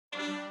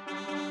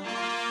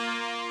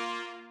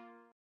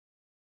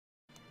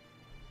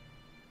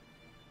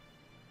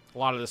A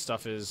lot of this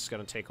stuff is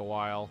going to take a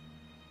while.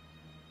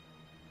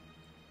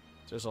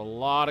 There's a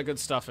lot of good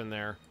stuff in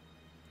there.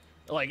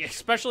 Like,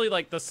 especially,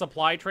 like, the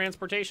supply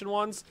transportation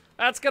ones.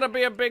 That's going to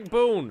be a big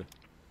boon.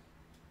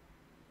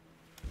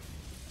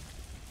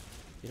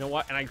 You know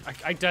what? And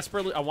I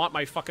desperately, I want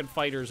my fucking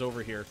fighters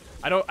over here.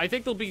 I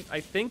think they'll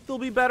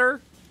be better.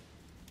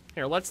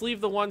 Here, let's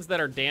leave the ones that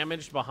are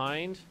damaged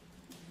behind.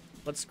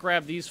 Let's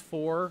grab these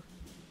 4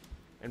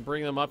 and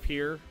bring them up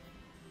here.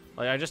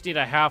 Like, I just need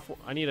I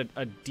need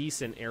a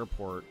decent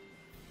airport.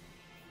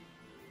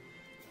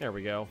 There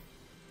we go.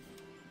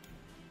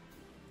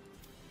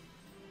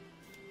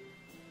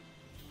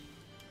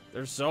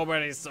 There's so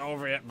many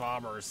Soviet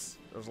bombers.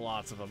 There's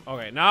lots of them.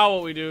 Okay, now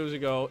what we do is we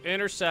go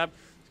intercept.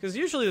 Because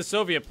usually the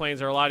Soviet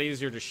planes are a lot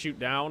easier to shoot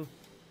down.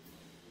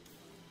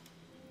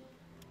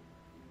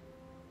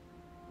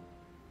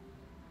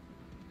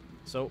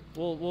 So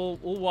we'll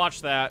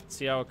watch that,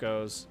 see how it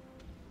goes.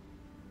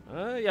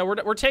 Yeah,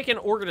 we're taking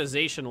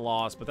organization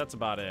loss, but that's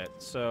about it.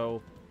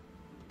 So,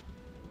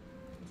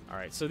 all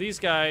right. So these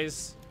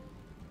guys,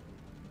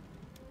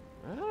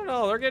 I don't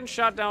know. They're getting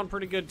shot down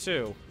pretty good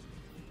too.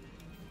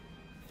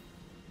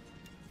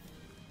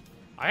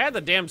 I had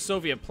the damn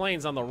Soviet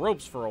planes on the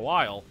ropes for a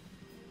while.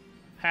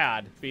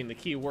 Had being the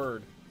key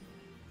word.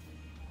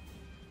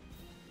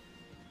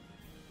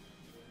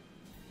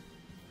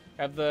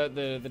 Have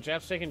the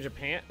Japs taken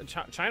Japan,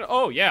 China?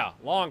 Oh yeah,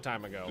 long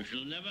time ago. We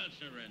shall never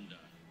surrender.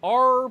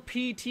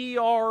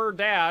 RPTR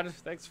Dad,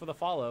 thanks for the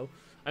follow.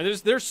 And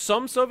there's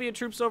some Soviet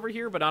troops over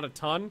here, but not a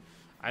ton.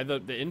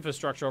 The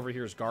infrastructure over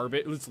here is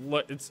garbage.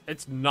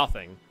 It's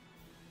nothing.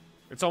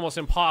 It's almost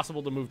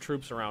impossible to move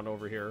troops around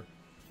over here.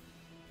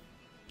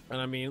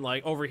 And I mean,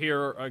 like, over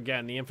here,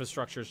 again, the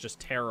infrastructure is just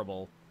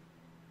terrible.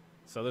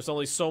 So there's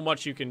only so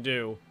much you can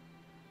do.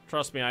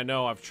 Trust me, I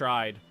know, I've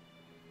tried.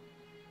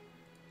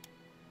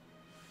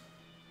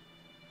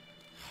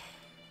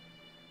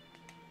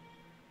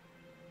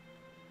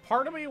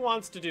 Part of me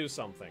wants to do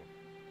something.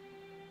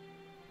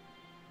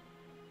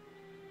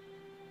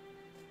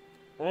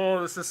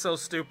 Oh, this is so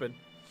stupid.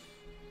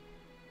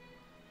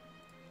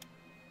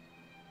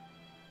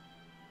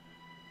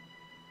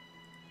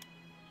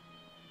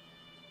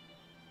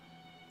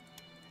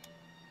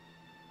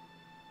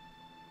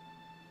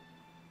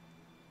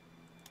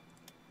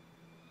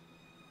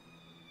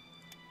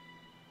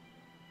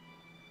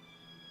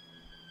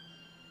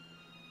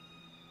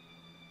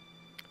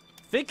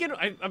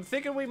 I'm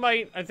thinking we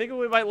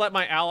might let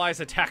my allies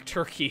attack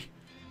Turkey.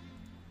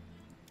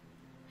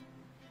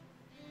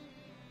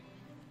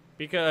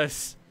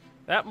 Because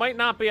that might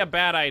not be a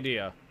bad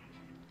idea.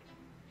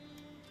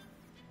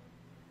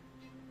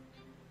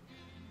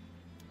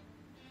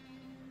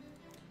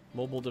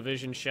 Mobile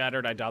division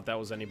shattered. I doubt that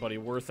was anybody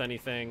worth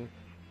anything.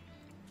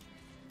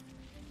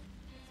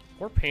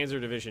 Or Panzer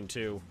Division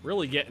 2.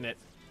 Really getting it.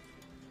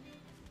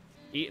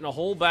 Eating a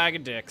whole bag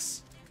of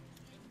dicks.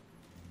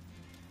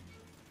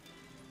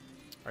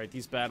 Alright,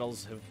 these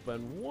battles have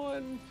been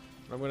won.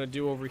 What I'm going to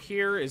do over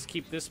here is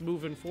keep this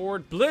moving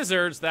forward.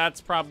 Blizzards, that's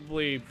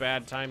probably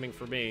bad timing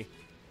for me.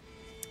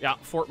 Yeah,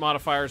 fort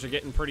modifiers are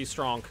getting pretty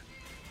strong.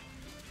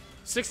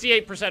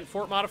 68%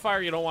 fort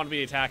modifier, you don't want to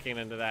be attacking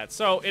into that.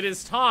 So, it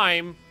is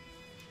time.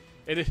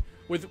 It is,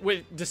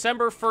 with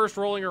December 1st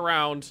rolling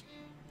around,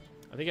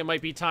 I think it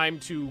might be time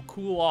to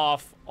cool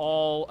off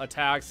all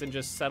attacks and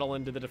just settle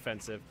into the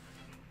defensive.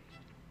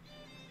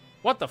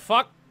 What the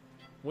fuck?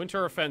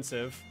 Winter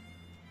offensive.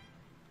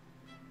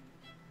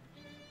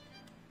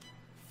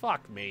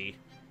 Fuck me.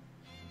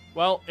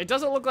 Well, it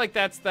doesn't look like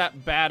that's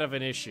that bad of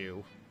an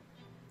issue.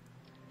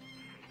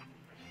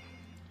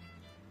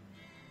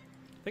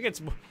 I think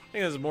this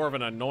is more of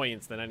an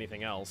annoyance than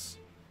anything else.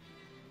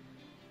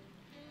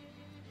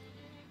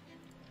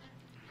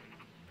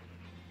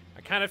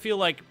 I kind of feel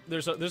like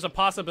there's a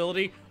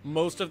possibility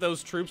most of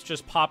those troops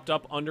just popped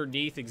up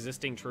underneath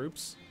existing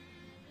troops.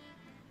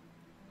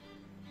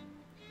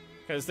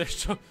 Because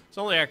there's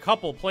only a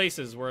couple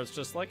places where it's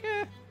just like,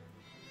 eh.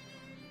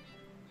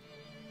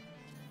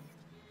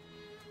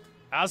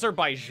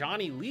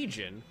 Azerbaijani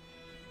Legion?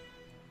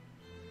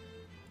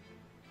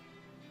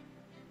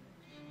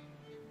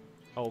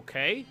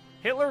 Okay.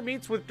 Hitler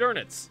meets with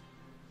Dönitz.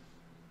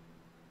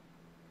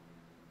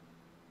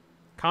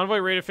 Convoy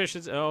rate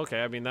efficiency. Oh,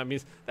 okay. I mean,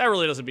 that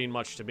really doesn't mean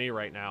much to me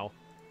right now.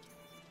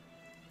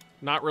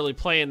 Not really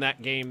playing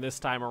that game this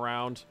time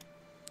around.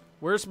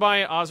 Where's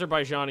my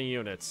Azerbaijani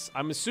units?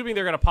 I'm assuming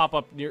they're gonna pop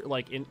up near,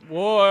 like, in...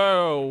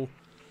 Whoa!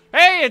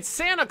 Hey, it's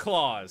Santa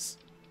Claus!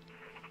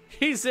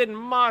 He's in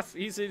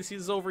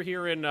he's over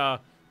here in,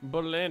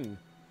 Berlin.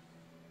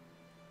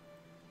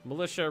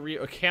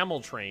 Militia camel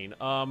train.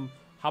 How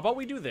about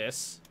we do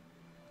this?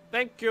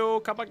 Thank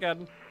you, come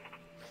again.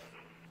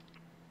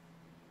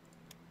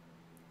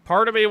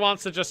 Part of me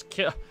wants to just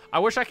kill... I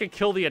wish I could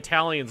kill the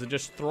Italians and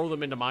just throw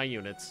them into my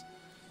units.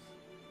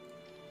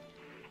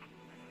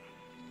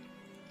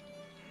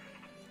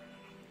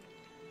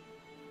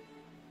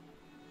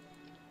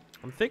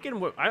 I'm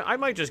thinking I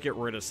might just get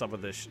rid of some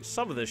of this.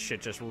 Some of this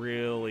shit just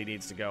really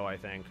needs to go, I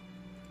think.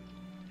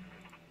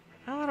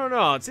 I don't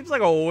know. It seems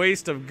like a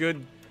waste of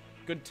good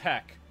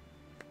tech.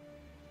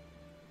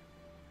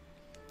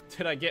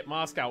 Did I get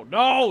Moscow?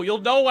 No!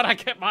 You'll know when I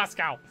get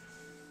Moscow!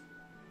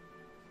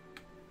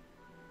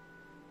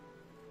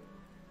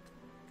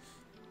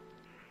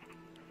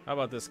 How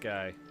about this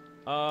guy?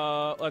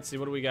 Let's see.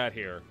 What do we got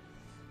here?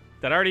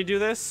 Did I already do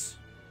this?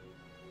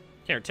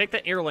 Here, take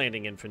the air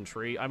landing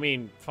infantry. I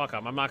mean, fuck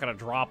them. I'm not gonna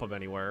drop them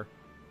anywhere.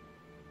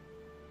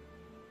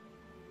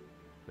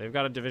 They've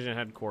got a division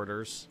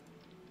headquarters.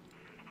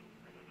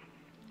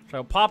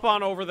 So pop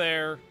on over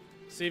there.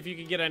 See if you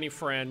can get any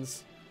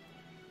friends.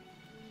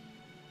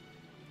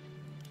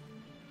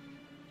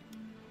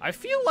 I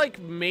feel like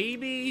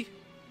maybe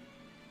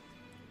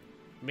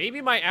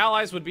my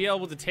allies would be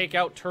able to take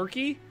out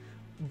Turkey,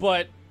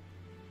 but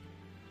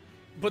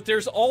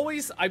there's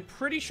always, I'm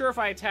pretty sure if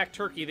I attack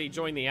Turkey, they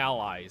join the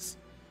Allies,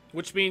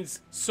 which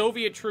means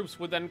Soviet troops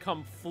would then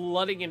come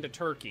flooding into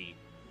Turkey.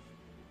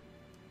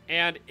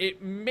 And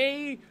it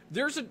may,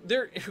 there's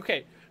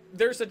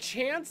a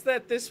chance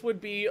that this would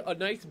be a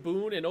nice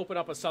boon and open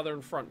up a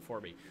southern front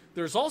for me.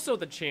 There's also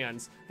the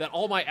chance that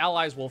all my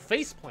allies will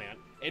faceplant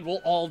and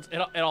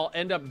it'll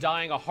end up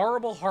dying a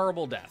horrible,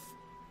 horrible death.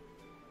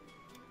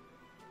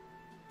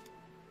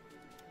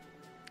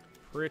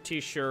 Pretty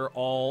sure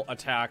all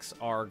attacks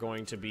are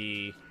going to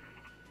be,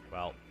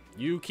 well,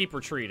 you keep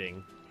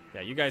retreating.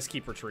 Yeah, you guys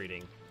keep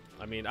retreating.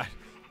 I mean,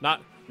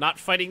 not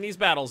fighting these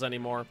battles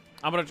anymore.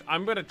 I'm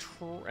gonna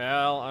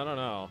well, I don't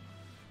know.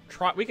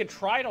 We could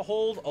try to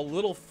hold a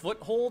little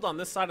foothold on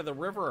this side of the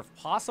river if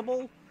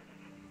possible.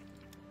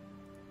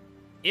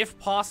 If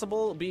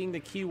possible being the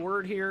key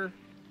word here.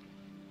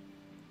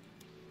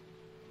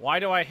 Why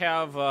do I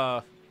have,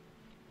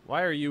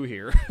 why are you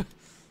here?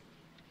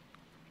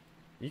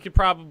 You could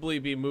probably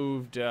be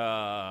moved,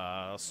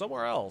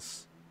 somewhere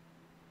else.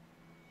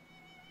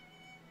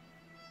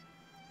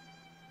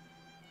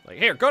 Like,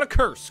 here, go to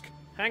Kursk.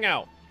 Hang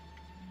out.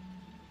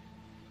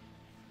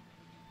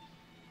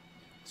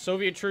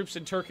 Soviet troops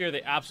in Turkey are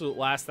the absolute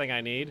last thing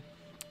I need.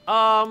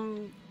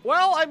 Well,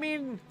 I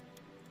mean...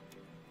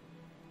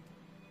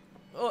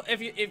 Well,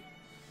 if...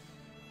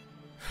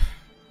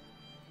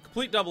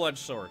 Complete double-edged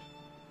sword.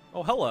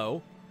 Oh,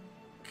 hello.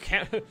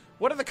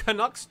 What are the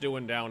Canucks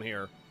doing down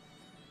here?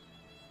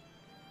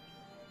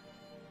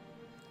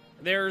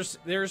 There's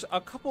a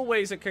couple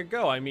ways it could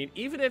go. I mean,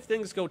 even if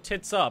things go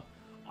tits up,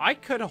 I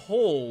could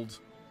hold,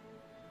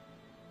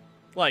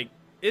 like,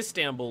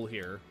 Istanbul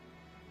here.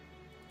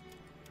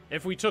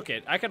 If we took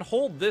it, I could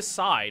hold this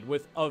side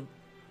with a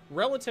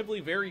relatively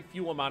very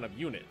few amount of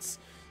units.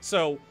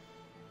 So,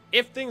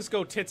 if things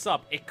go tits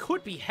up, it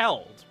could be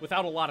held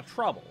without a lot of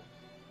trouble.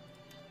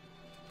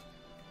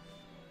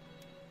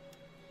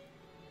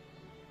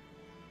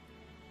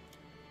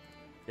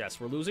 Yes,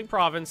 we're losing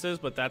provinces,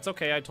 but that's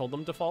okay. I told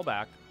them to fall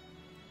back.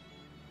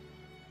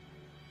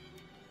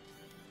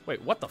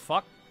 Wait, what the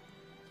fuck?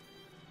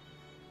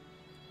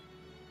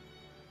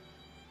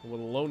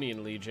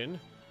 Wallonian Legion.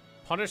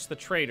 Punish the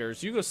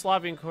traitors.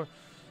 Yugoslavian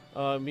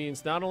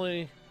means not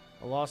only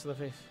a loss of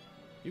the faith.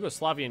 The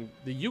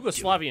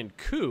Yugoslavian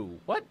coup.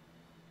 What?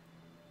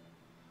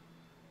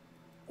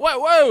 Whoa,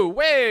 whoa,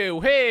 whoa,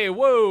 hey,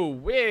 whoa,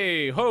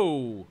 hey,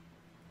 ho.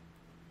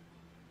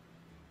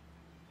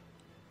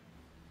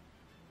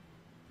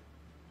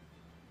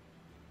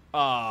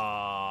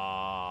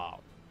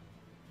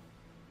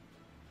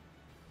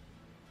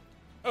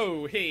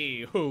 Oh,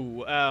 hey,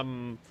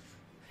 ho,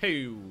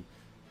 hey,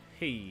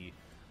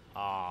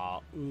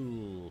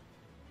 ooh.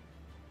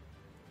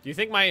 Do you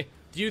think,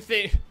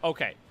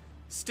 okay,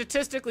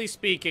 statistically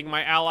speaking,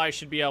 my allies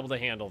should be able to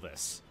handle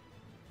this.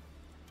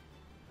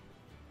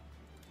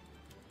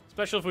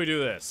 Especially if we do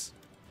this.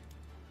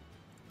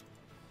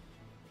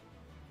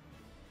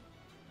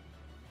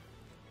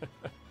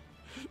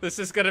 This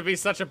is gonna be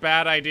such a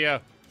bad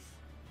idea.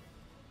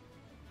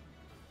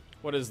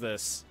 What is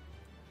this?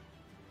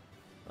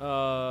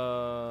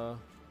 Japan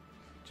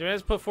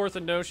has put forth a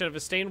notion of a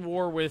sustained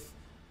war with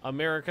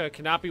America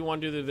cannot be won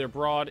due to their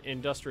broad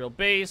industrial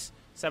base.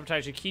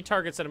 Sabotaging key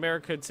targets in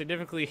America could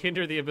significantly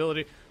hinder the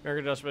ability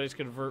American industrial base to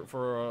convert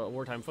for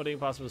wartime footing,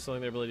 possibly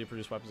slowing their ability to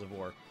produce weapons of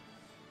war.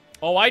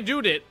 Oh, I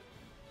doed it.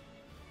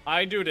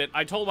 I doed it.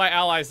 I told my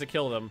allies to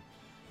kill them.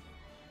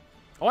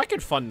 Oh, I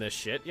could fund this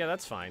shit. Yeah,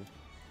 that's fine.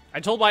 I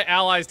told my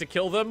allies to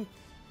kill them,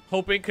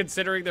 hoping,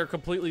 considering they're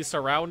completely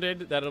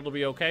surrounded, that it'll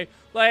be okay.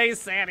 Hey,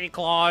 Santa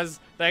Claus,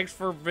 thanks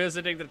for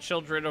visiting the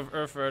children of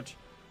Erfurt.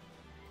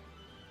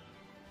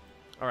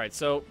 Alright,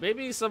 so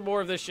maybe some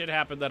more of this shit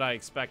happened than I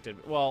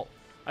expected. Well,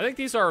 I think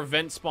these are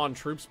event spawn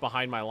troops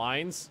behind my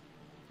lines.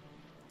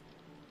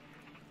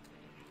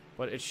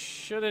 But it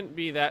shouldn't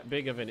be that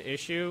big of an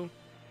issue.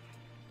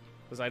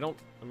 Because I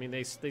mean,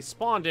 they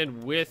spawned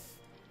in with...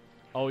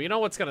 Oh, you know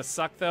what's gonna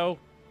suck, though?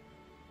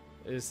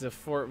 Is the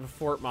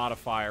fort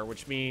modifier,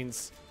 which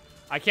means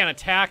I can't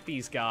attack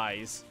these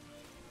guys,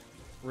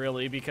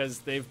 really, because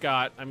they've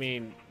got, I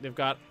mean, they've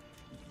got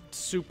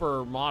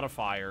super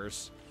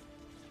modifiers.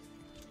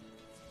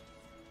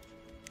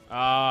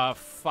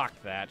 Fuck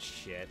that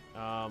shit.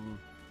 I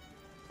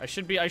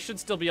should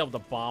still be able to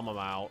bomb them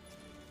out.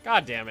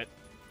 God damn it.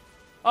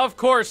 Of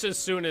course, as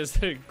soon as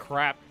the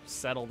crap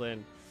settled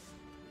in.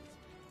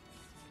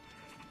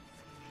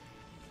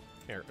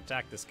 Here,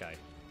 attack this guy.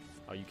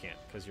 Oh, you can't,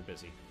 because you're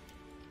busy.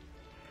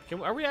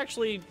 Are we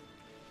actually...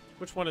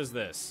 Which one is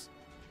this?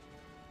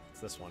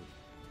 It's this one.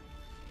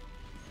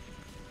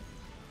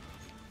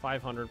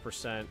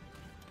 500%.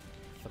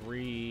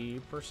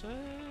 3%?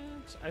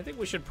 I think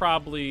we should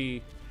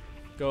probably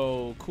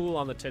go cool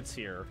on the tits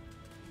here.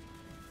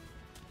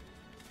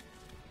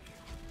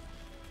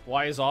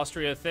 Why is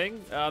Austria a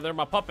thing? They're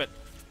my puppet.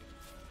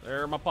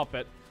 They're my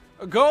puppet.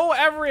 Go,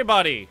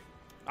 everybody!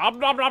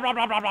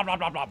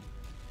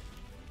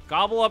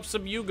 Gobble up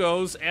some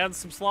Yugos and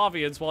some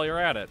Slavians while you're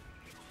at it.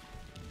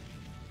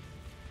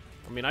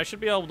 I mean, I should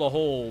be able to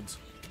hold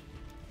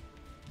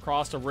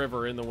across a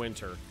river in the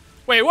winter.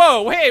 Wait,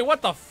 whoa, hey,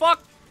 what the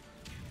fuck?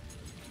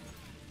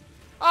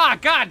 Ah,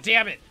 god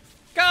damn it!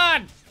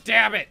 God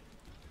damn it!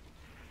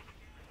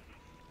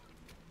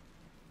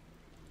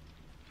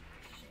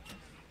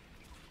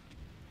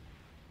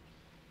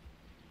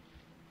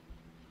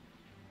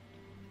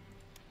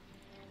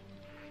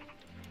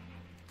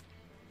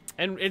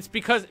 And it's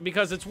because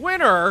it's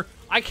winter,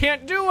 I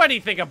can't do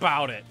anything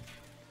about it.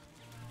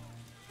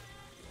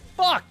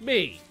 Fuck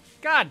me.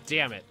 God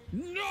damn it.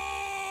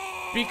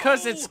 No!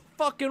 Because it's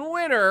fucking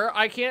winter,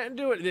 I can't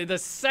do it. The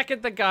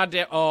second the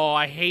goddamn... Oh,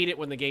 I hate it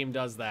when the game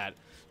does that.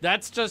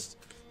 That's just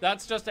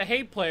a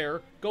hate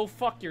player. Go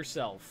fuck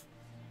yourself.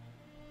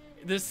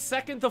 The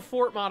second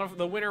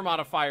the winter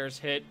modifiers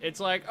hit, it's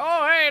like,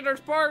 oh, hey, there's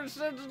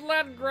partisans in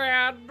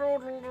Leningrad.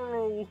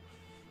 No.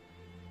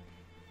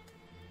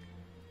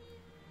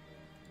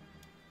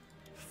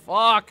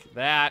 Fuck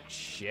that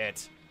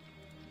shit.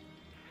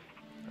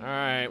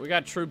 Alright, we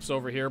got troops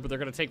over here, but they're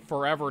gonna take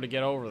forever to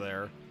get over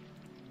there.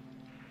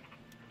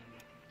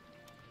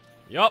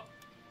 Yup.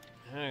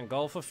 And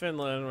Gulf of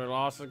Finland. We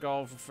lost the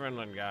Gulf of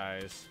Finland,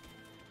 guys.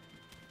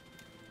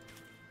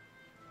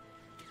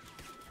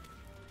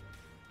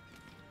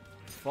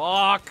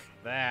 Fuck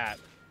that.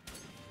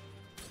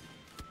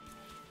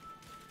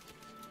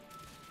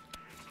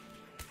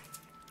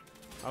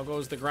 How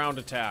goes the ground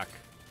attack?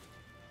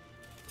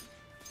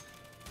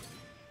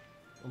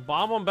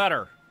 Bomb them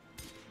better.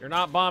 You're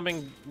not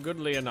bombing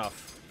goodly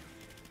enough.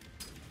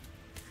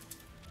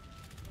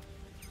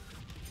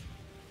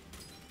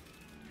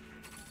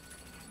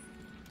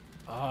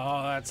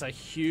 Oh, that's a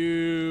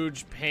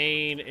huge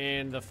pain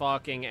in the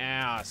fucking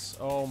ass.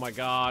 Oh my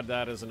god,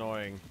 that is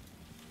annoying.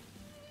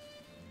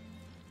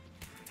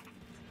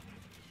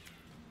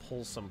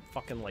 Pull some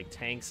fucking, like,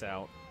 tanks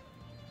out.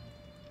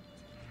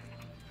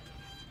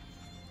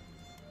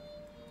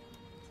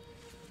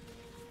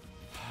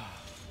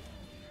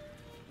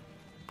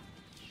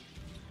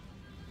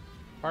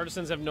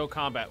 Partisans have no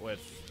combat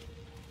width.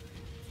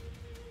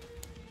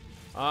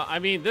 I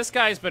mean, this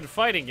guy's been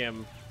fighting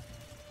him.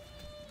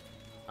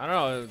 I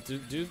don't know.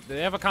 Do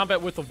they have a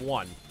combat width of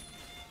 1?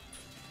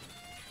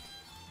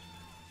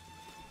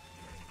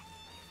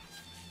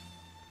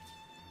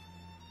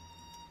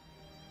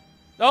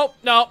 Nope,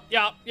 no,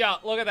 yeah,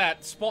 look at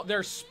that.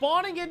 They're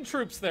spawning in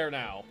troops there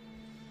now.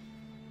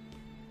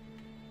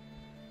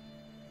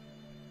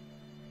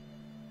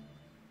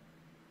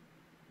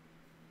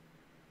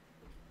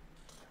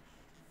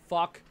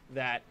 Fuck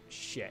that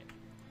shit.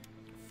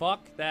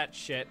 Fuck that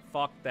shit.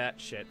 Fuck that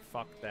shit.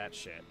 Fuck that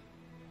shit.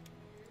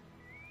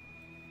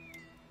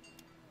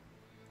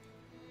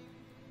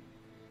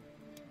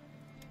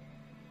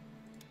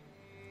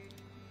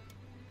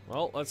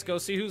 Well, let's go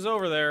see who's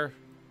over there.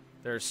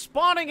 They're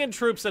spawning in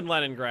troops in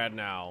Leningrad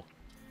now.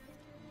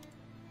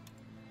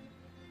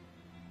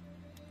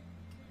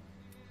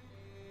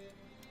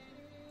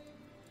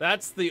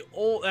 That's the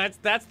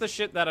that's the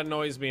shit that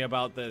annoys me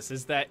about this,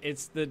 is that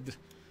it's the...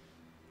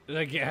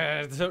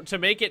 to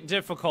make it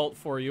difficult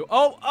for you.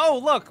 Oh,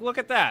 look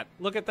at that.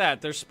 Look at that.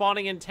 They're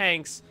spawning in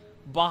tanks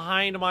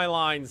behind my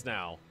lines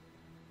now.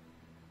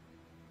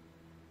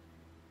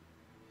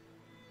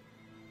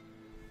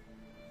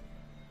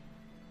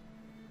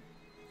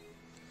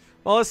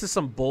 Well, this is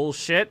some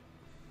bullshit.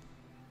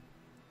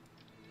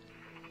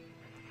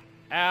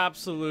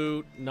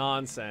 Absolute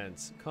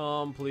nonsense.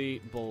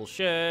 Complete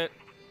bullshit.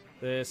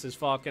 This is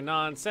fucking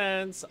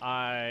nonsense.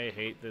 I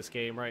hate this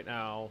game right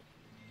now.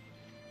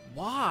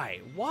 Why?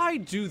 Why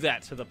do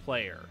that to the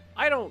player?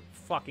 I don't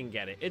fucking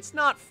get it. It's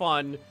not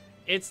fun.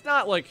 It's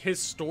not, like,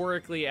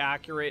 historically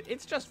accurate.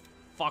 It's just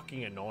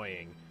fucking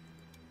annoying.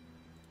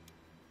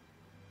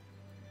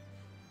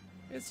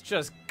 It's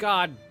just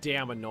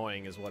goddamn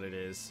annoying is what it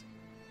is.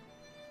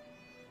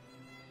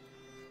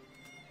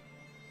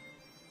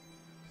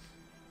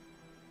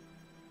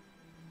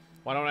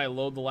 Why don't I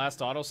load the last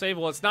autosave?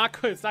 Well, it's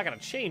not good. It's not going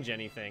to change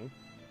anything.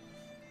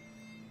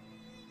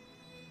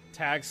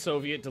 Tag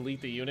Soviet,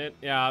 delete the unit.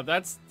 Yeah,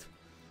 that's...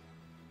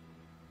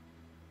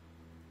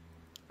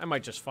 I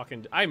might just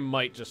fucking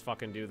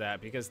do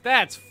that, because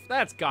that's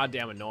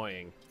goddamn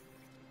annoying.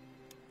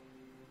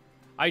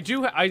 I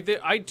do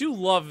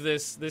love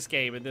this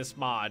game and this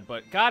mod,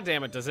 but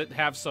goddamn it, does it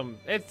have some...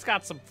 It's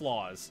got some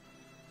flaws.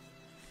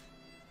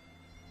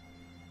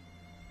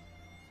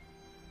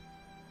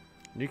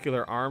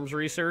 Nuclear arms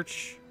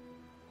research.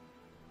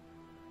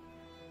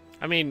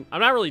 I mean, I'm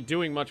not really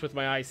doing much with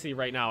my IC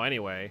right now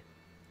anyway.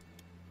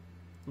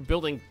 I'm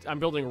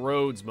building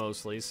roads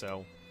mostly,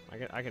 so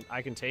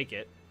I can take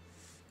it.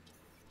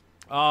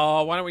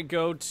 Why don't we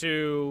go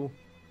to...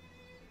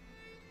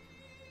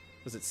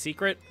 Was it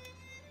secret?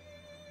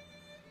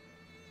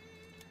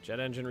 Jet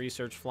engine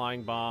research,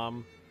 flying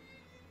bomb.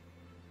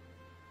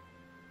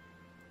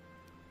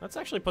 Let's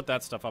actually put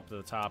that stuff up to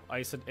the top.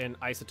 And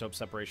isotope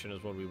separation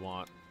is what we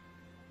want.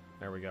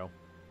 There we go.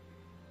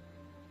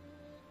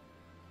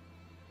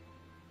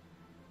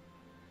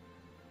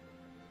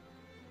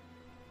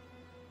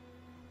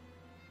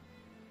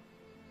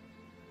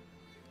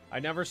 I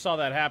never saw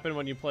that happen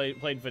when you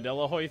played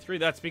Vanilla Hoi 3.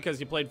 That's because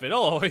you played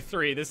Vanilla Hoi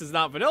 3. This is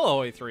not Vanilla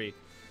Hoi 3.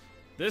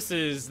 This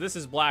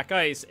is Black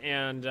Ice,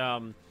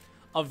 and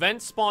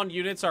event spawn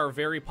units are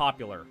very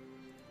popular.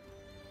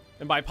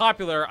 And by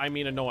popular, I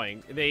mean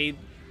annoying.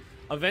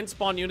 Event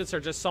spawn units are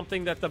just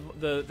something that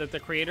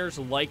the creators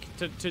like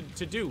to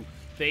do.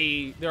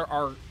 There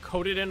are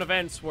coded in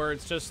events where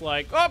it's just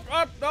like,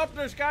 oh,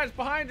 there's guys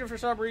behind you for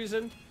some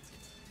reason.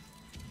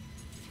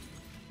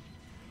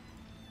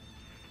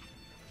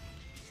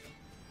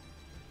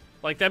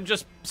 Like them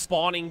just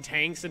spawning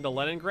tanks into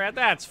Leningrad?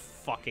 That's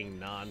fucking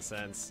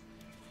nonsense.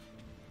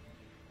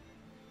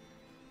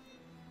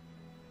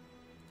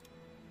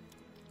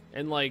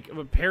 And like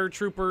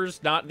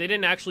paratroopers, they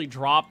didn't actually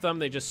drop them,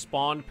 they just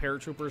spawned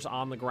paratroopers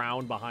on the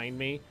ground behind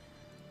me.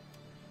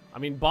 I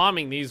mean,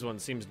 bombing these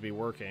ones seems to be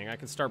working. I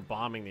can start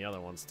bombing the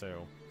other ones too.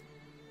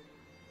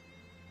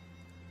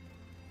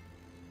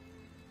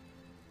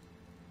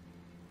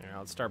 Yeah,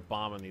 let's start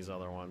bombing these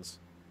other ones.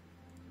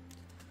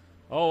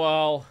 Oh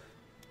well.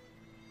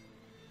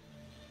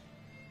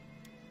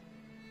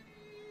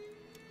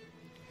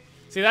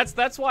 See,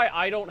 that's why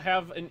I don't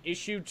have an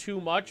issue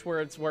too much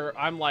where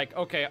I'm like,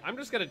 okay, I'm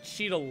just gonna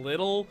cheat a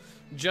little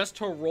just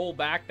to roll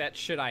back that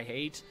shit I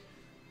hate.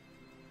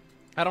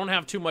 I don't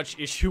have too much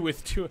issue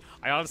with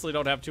I honestly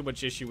don't have too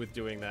much issue with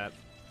doing that.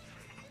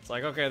 It's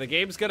like, okay, the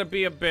game's gonna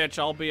be a bitch,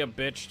 I'll be a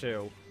bitch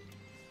too.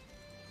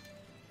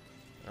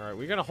 Alright,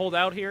 we're gonna hold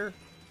out here?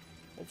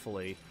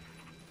 Hopefully.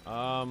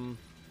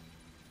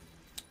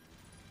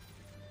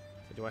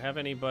 Do I have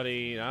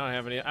anybody? I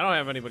don't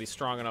have anybody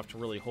strong enough to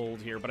really hold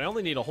here, but I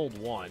only need to hold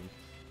one.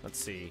 Let's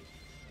see.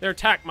 Their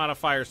attack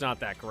modifier's not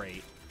that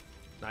great.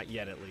 Not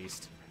yet, at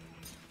least.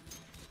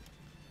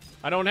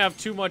 I don't have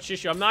too much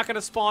issue. I'm not going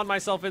to spawn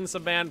myself in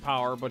some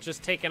manpower, but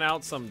just taking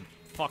out some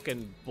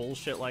fucking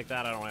bullshit like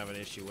that, I don't have an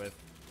issue with.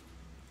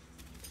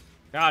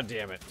 God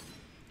damn it.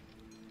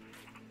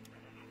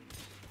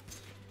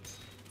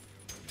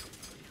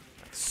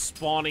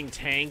 Spawning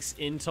tanks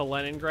into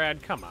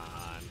Leningrad? Come on.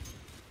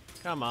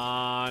 Come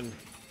on.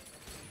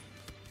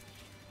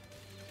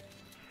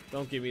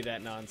 Don't give me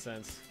that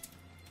nonsense.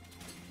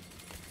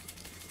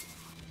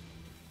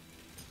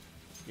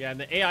 Yeah, and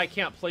the AI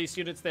can't place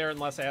units there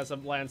unless it has a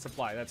land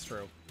supply. That's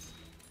true.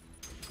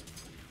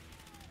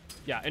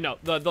 Yeah, I know.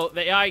 The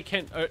AI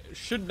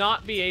should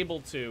not be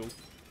able to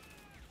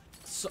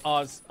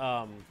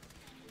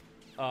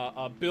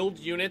build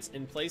units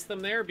and place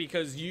them there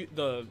because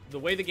the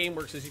way the game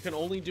works is you can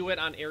only do it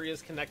on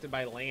areas connected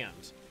by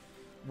land,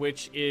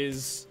 which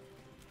is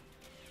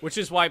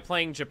why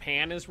playing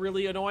Japan is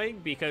really annoying,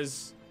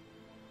 because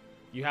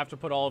you have to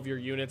put all of your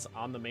units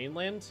on the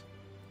mainland.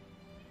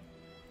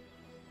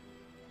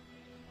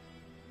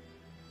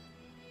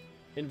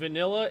 In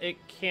vanilla, it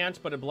can't,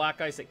 but in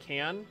Black Ice, it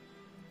can.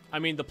 I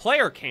mean, the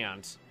player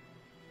can't.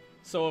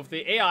 So if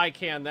the AI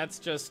can, that's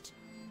just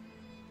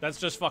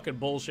fucking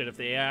bullshit. If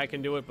the AI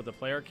can do it, but the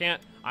player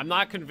can't. I'm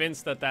not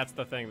convinced that that's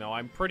the thing, though.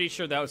 I'm pretty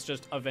sure that was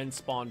just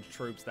event-spawned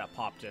troops that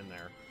popped in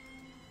there.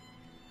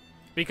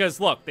 Because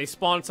look, they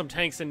spawned some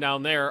tanks in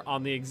down there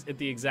on at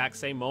the exact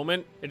same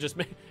moment.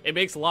 It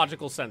makes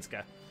logical sense,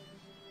 guy.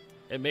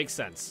 It makes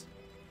sense.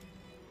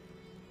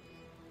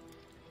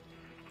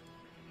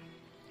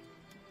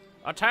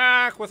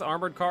 Attack with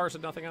armored cars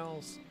and nothing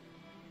else.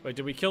 Wait,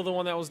 did we kill the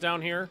one that was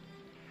down here?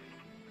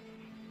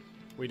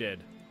 We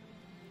did.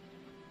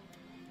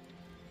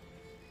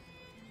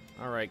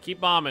 All right, keep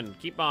bombing,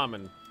 keep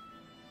bombing.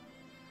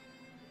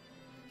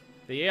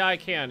 The AI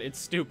can. It's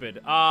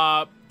stupid.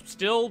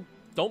 Still.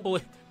 Don't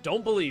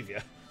believe you.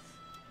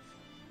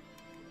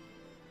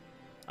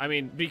 I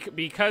mean,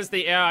 because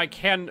the AI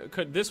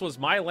this was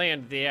my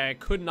land, the AI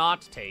could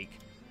not take,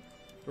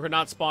 or could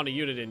not spawn a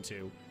unit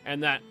into,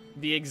 and that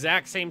the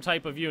exact same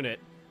type of unit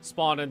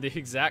spawned at the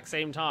exact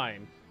same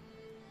time.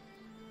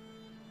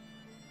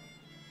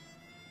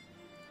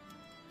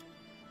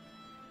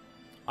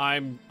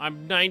 I'm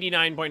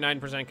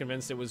 99.9%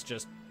 convinced it was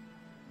just,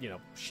 you know,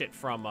 shit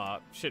from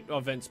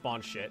event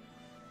spawn shit.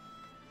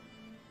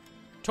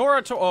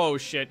 Oh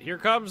shit, here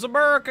comes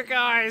America,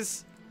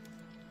 guys!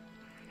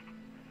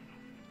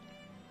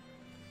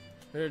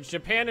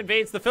 Japan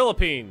invades the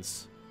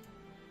Philippines.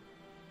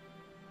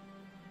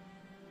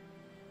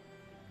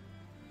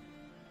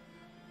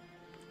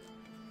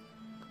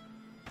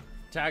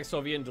 Tag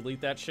Soviet and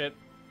delete that shit.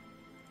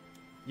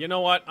 You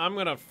know what? I'm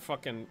gonna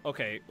fucking...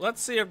 Okay,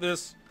 let's see if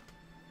this...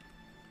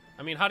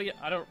 I mean, how do you...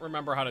 I don't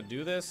remember how to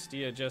do this. Do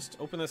you just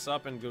open this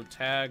up and go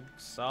tag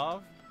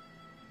sov?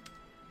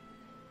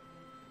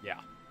 Yeah.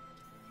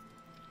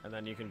 And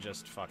then you can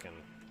just fucking...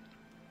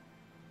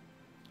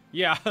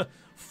 Yeah,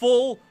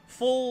 full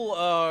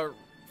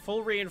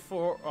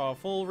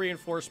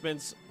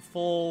reinforcements,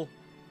 full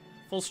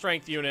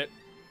strength unit.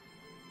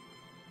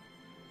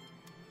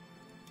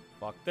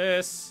 Fuck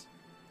this.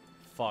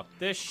 Fuck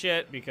this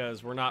shit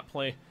because we're not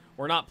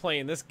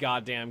playing this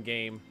goddamn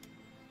game.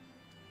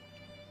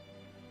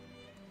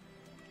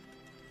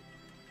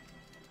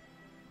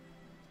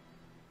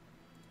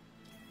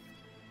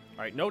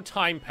 All right, no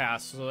time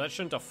pass, so that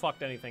shouldn't have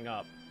fucked anything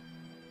up.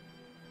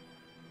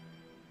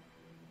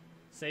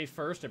 Save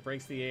first, it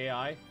breaks the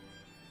AI.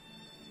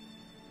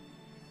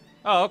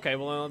 Oh, okay,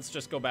 well then let's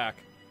just go back.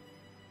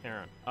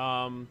 Here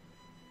on.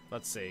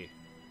 Let's see.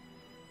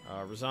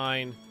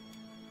 Resign.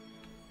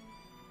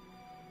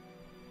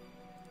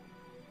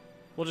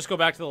 We'll just go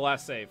back to the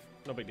last save.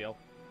 No big deal.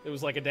 It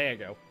was like a day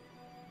ago.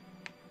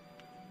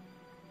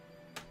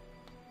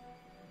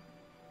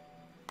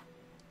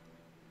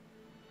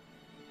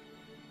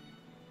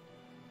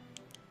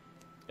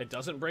 It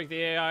doesn't break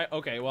the AI?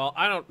 Okay, well,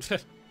 I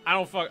don't...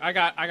 I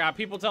got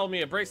people telling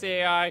me it breaks the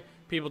AI,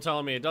 people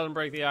telling me it doesn't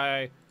break the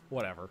AI,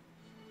 whatever.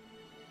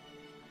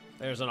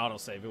 There's an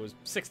autosave. It was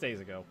 6 days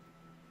ago.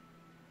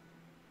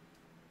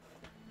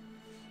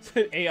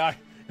 AI,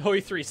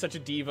 Hoi3, such a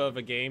diva of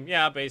a game.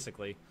 Yeah,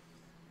 basically.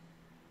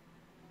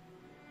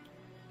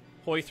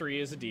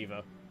 Hoi3 is a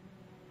diva.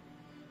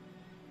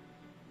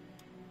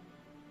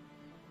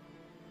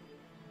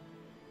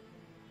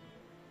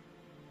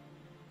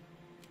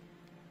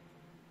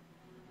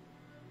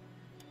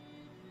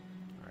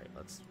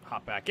 Let's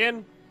hop back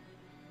in.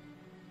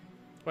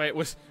 Wait,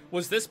 was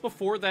this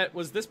before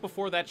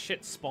that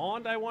shit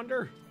spawned, I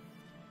wonder?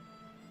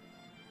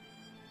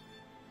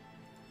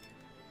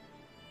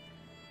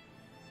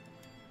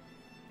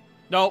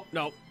 Nope,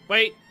 nope.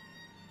 Wait.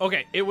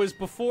 Okay, it was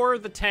before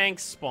the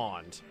tanks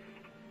spawned.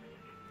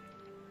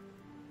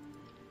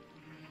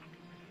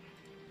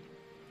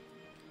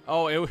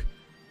 Oh, I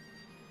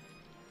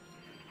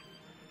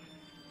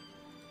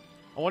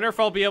wonder if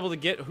I'll be able to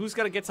get... Who's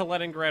got to get to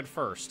Leningrad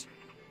first?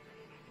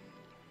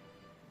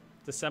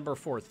 December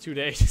 4th, 2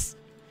 days.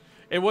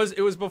 It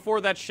was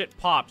before that shit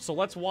popped, so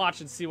let's watch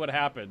and see what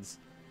happens.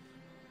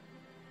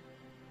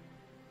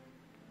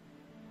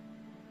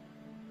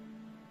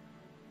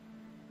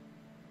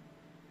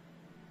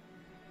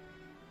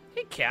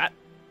 Hey, cat.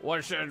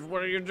 What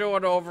are you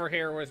doing over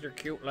here with your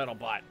cute little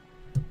butt?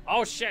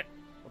 Oh, shit.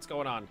 What's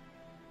going on?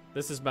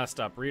 This is messed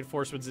up.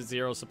 Reinforcements at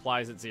 0,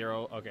 supplies at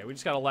 0. Okay, we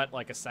just gotta let,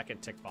 like, a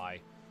second tick by.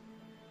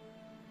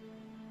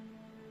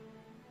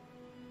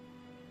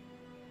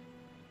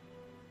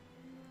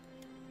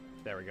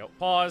 There we go.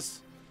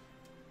 Pause.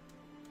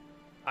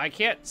 I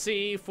can't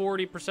see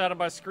 40% of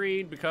my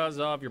screen because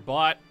of your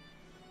butt.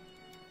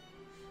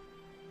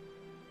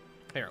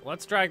 Here,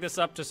 let's drag this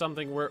up to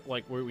something where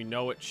we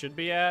know it should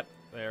be at.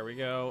 There we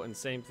go. And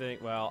same thing.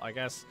 Well, I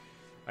guess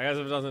if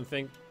it doesn't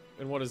think.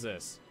 And what is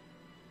this?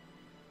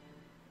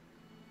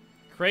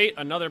 Create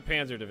another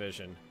Panzer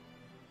division.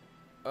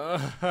 How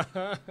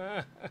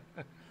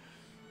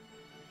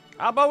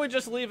about we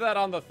just leave that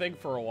on the thing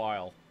for a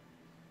while?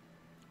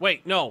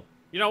 Wait, no.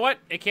 You know what?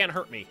 It can't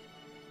hurt me.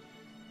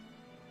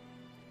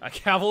 A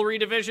cavalry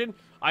division?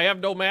 I have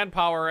no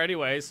manpower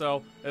anyway,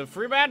 so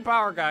free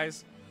manpower,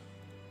 guys.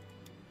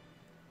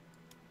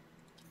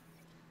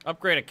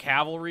 Upgrade a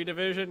cavalry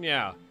division?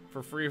 Yeah,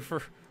 for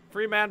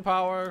free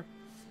manpower.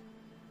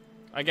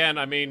 Again,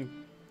 I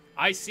mean,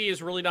 IC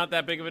is really not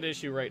that big of an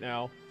issue right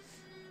now.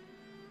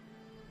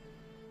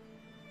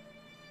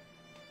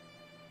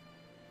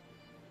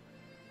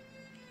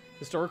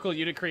 Historical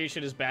unit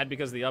creation is bad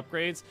because of the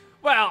upgrades.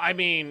 Well, I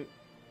mean,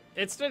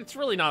 it's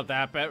really not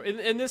that bad.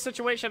 In this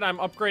situation, I'm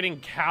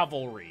upgrading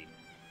cavalry.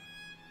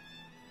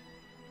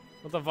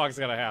 What the fuck's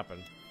gonna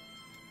happen?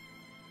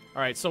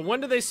 All right, so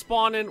when did they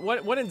spawn in?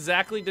 When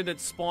exactly did it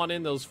spawn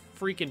in those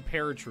freaking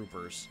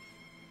paratroopers?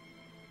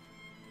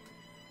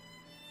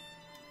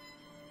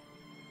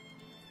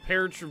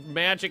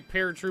 Magic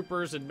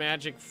paratroopers and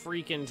magic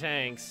freaking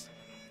tanks.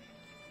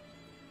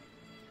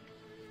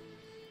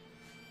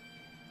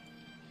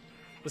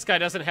 This guy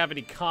doesn't have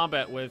any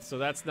combat with, so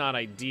that's not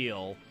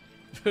ideal.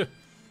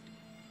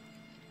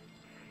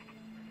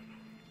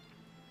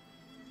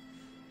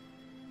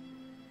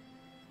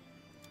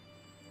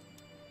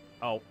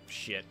 Oh,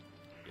 shit.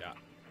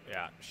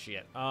 Yeah,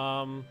 shit.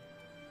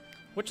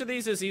 Which of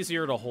these is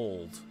easier to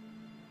hold?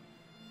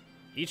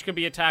 Each can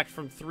be attacked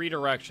from 3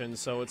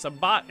 directions, so it's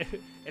about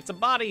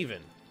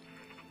even.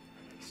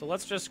 So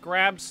let's just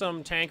grab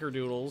some tanker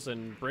doodles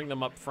and bring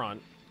them up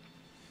front.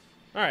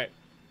 All right.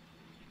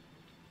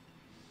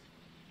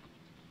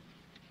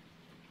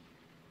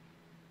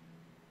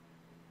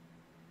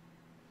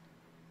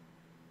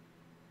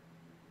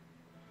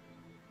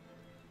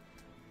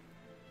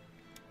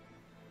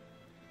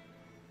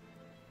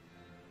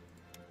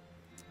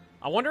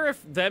 I wonder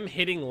if them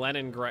hitting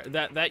Leningrad,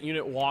 that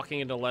unit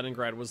walking into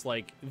Leningrad was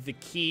like the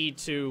key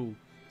to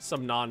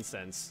some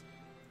nonsense.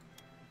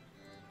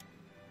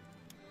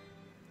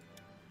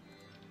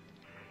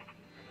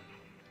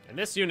 And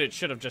this unit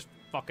should have just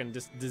fucking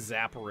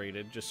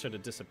disapparated, just should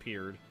have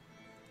disappeared.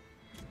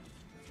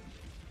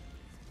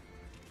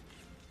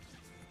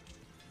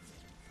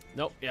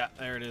 Nope, yeah,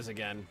 there it is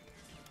again.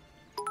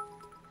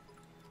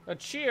 A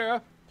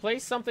cheer.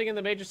 Place something in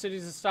the major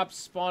cities to stop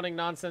spawning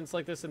nonsense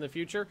like this in the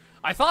future.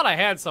 I thought I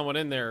had someone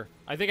in there.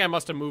 I think I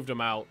must have moved them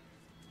out.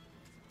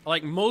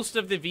 Like, most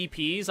of the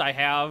VPs I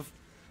have...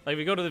 Like, if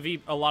we go to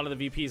a lot of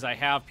the VPs, I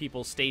have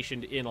people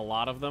stationed in a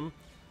lot of them.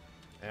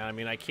 And, I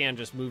mean, I can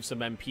just move some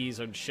MPs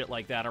and shit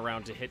like that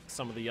around to hit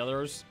some of the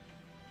others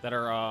that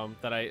are,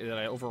 that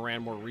I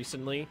overran more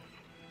recently.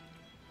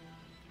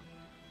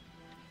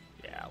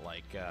 Yeah,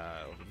 like,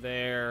 over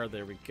there.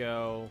 There we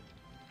go.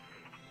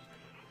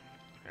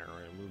 We're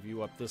gonna move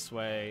you up this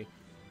way.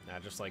 Now,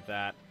 just like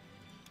that.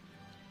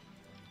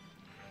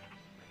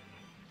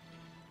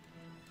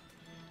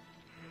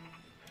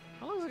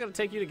 How long is it gonna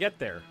take you to get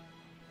there?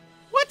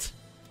 What?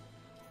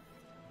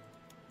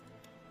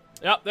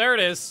 Yep, there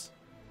it is.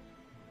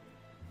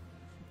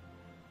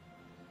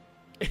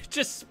 It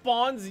just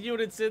spawns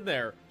units in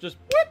there. Just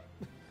what?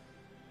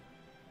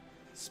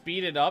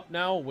 Speed it up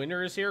now.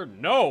 Winter is here.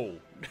 No,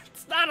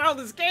 it's not how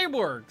this game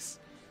works.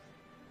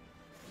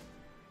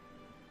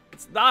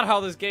 It's not how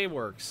this game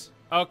works.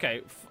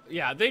 Okay,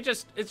 yeah,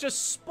 it's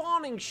just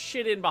spawning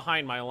shit in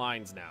behind my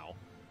lines now.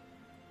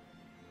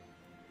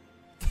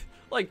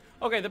 Like,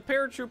 okay, the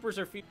paratroopers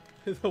are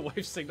the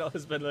wife signal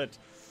has been lit.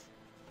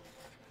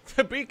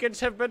 The beacons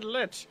have been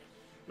lit.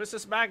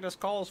 Mrs. Magnus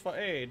calls for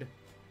aid.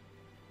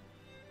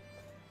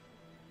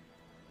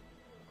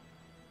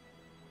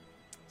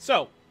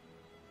 So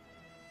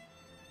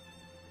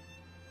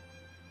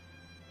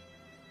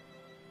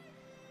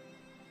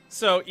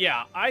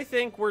yeah, I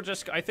think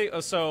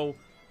so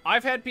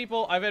I've had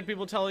people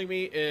telling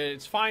me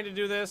it's fine to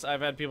do this.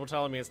 I've had people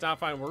telling me it's not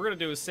fine. What we're gonna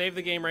do is save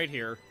the game right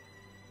here.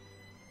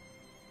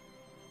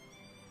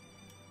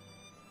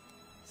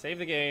 Save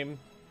the game.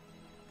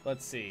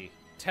 Let's see.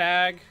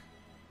 Tag.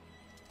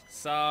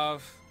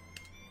 Sov.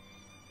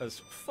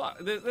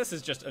 This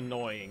is just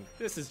annoying.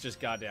 This is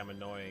just goddamn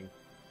annoying.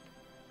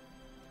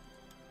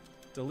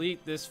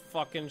 Delete this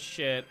fucking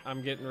shit.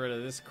 I'm getting rid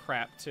of this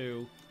crap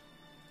too.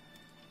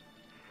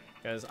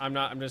 Because I'm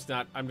just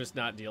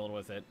not dealing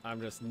with it. I'm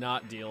just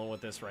not dealing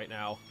with this right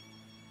now.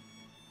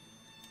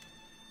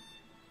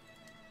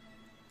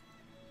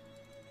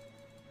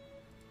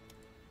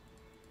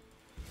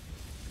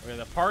 Okay,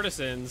 the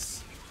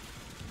partisans.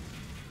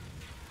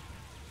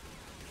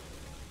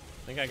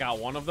 I think I got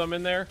one of them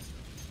in there.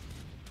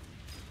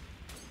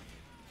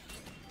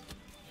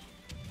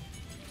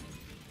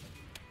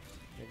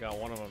 I got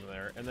one of them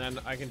there. And then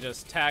I can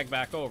just tag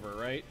back over,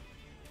 right?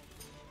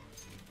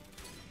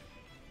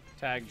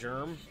 Tag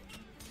germ.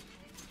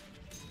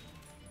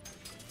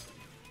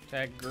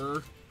 Tag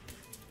gur.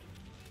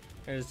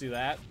 I just do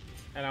that.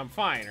 And I'm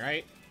fine,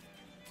 right?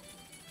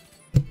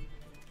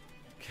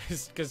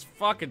 Cause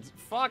fuck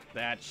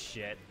that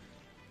shit.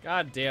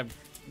 God damn.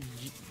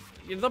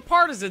 The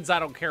partisans I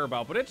don't care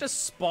about, but it's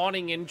just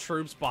spawning in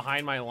troops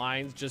behind my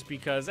lines just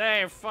because,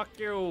 hey, fuck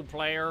you,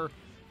 player.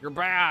 You're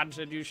bad,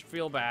 and you should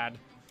feel bad.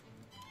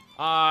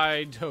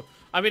 I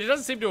mean, it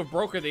doesn't seem to have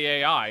broken the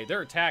AI.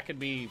 They're attacking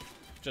me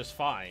just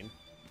fine.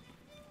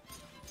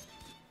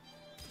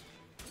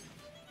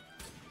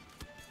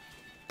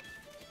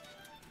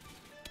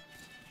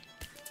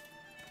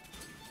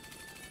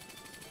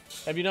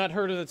 Have you not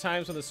heard of the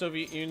times when the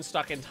Soviet Union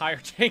stuck entire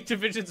tank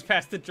divisions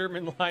past the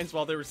German lines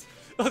while there was...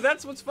 Oh,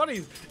 that's what's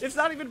funny. It's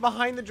not even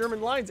behind the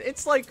German lines.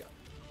 It's like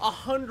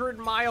 100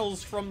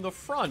 miles from the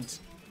front.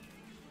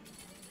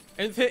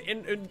 And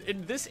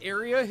this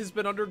area has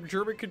been under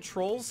German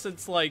control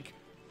since like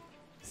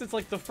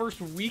the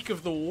first week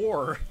of the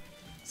war.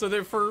 So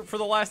there for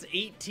the last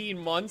 18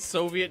 months,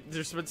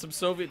 there's been some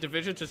Soviet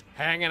divisions just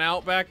hanging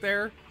out back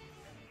there.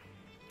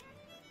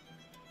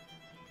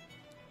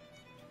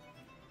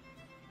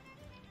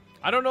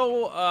 I don't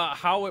know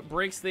how it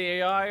breaks the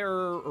AI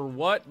or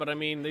what, but I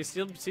mean, they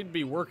still seem to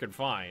be working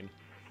fine.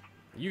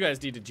 You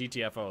guys need to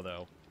GTFO,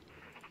 though.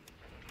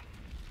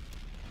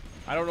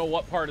 I don't know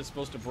what part it's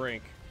supposed to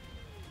break.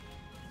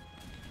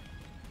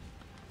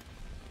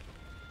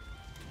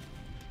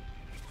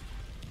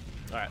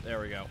 Alright,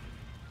 there we go.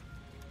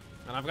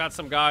 And I've got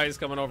some guys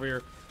coming over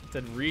here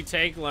to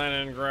retake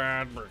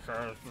Leningrad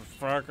because the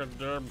fucking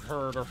damn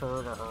her.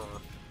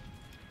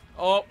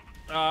 Oh,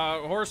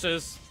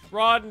 horses.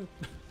 Run!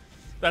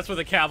 That's what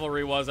the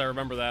cavalry was. I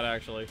remember that,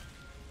 actually.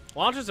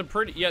 Launches a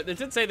pretty... Yeah, they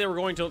did say they were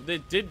going to... They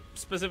did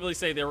specifically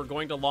say they were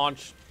going to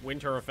launch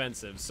winter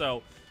offensive.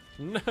 So,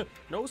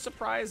 no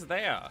surprise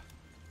there.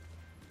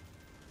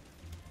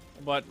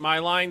 But my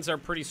lines are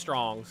pretty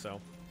strong,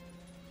 so...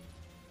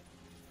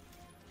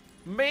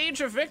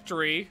 Major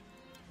victory!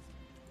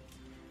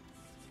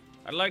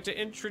 I'd like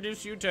to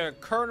introduce you to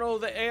Colonel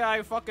the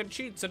AI fucking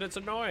cheats and it's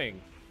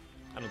annoying.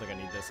 I don't think I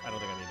need this. I don't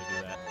think I need to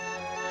do that.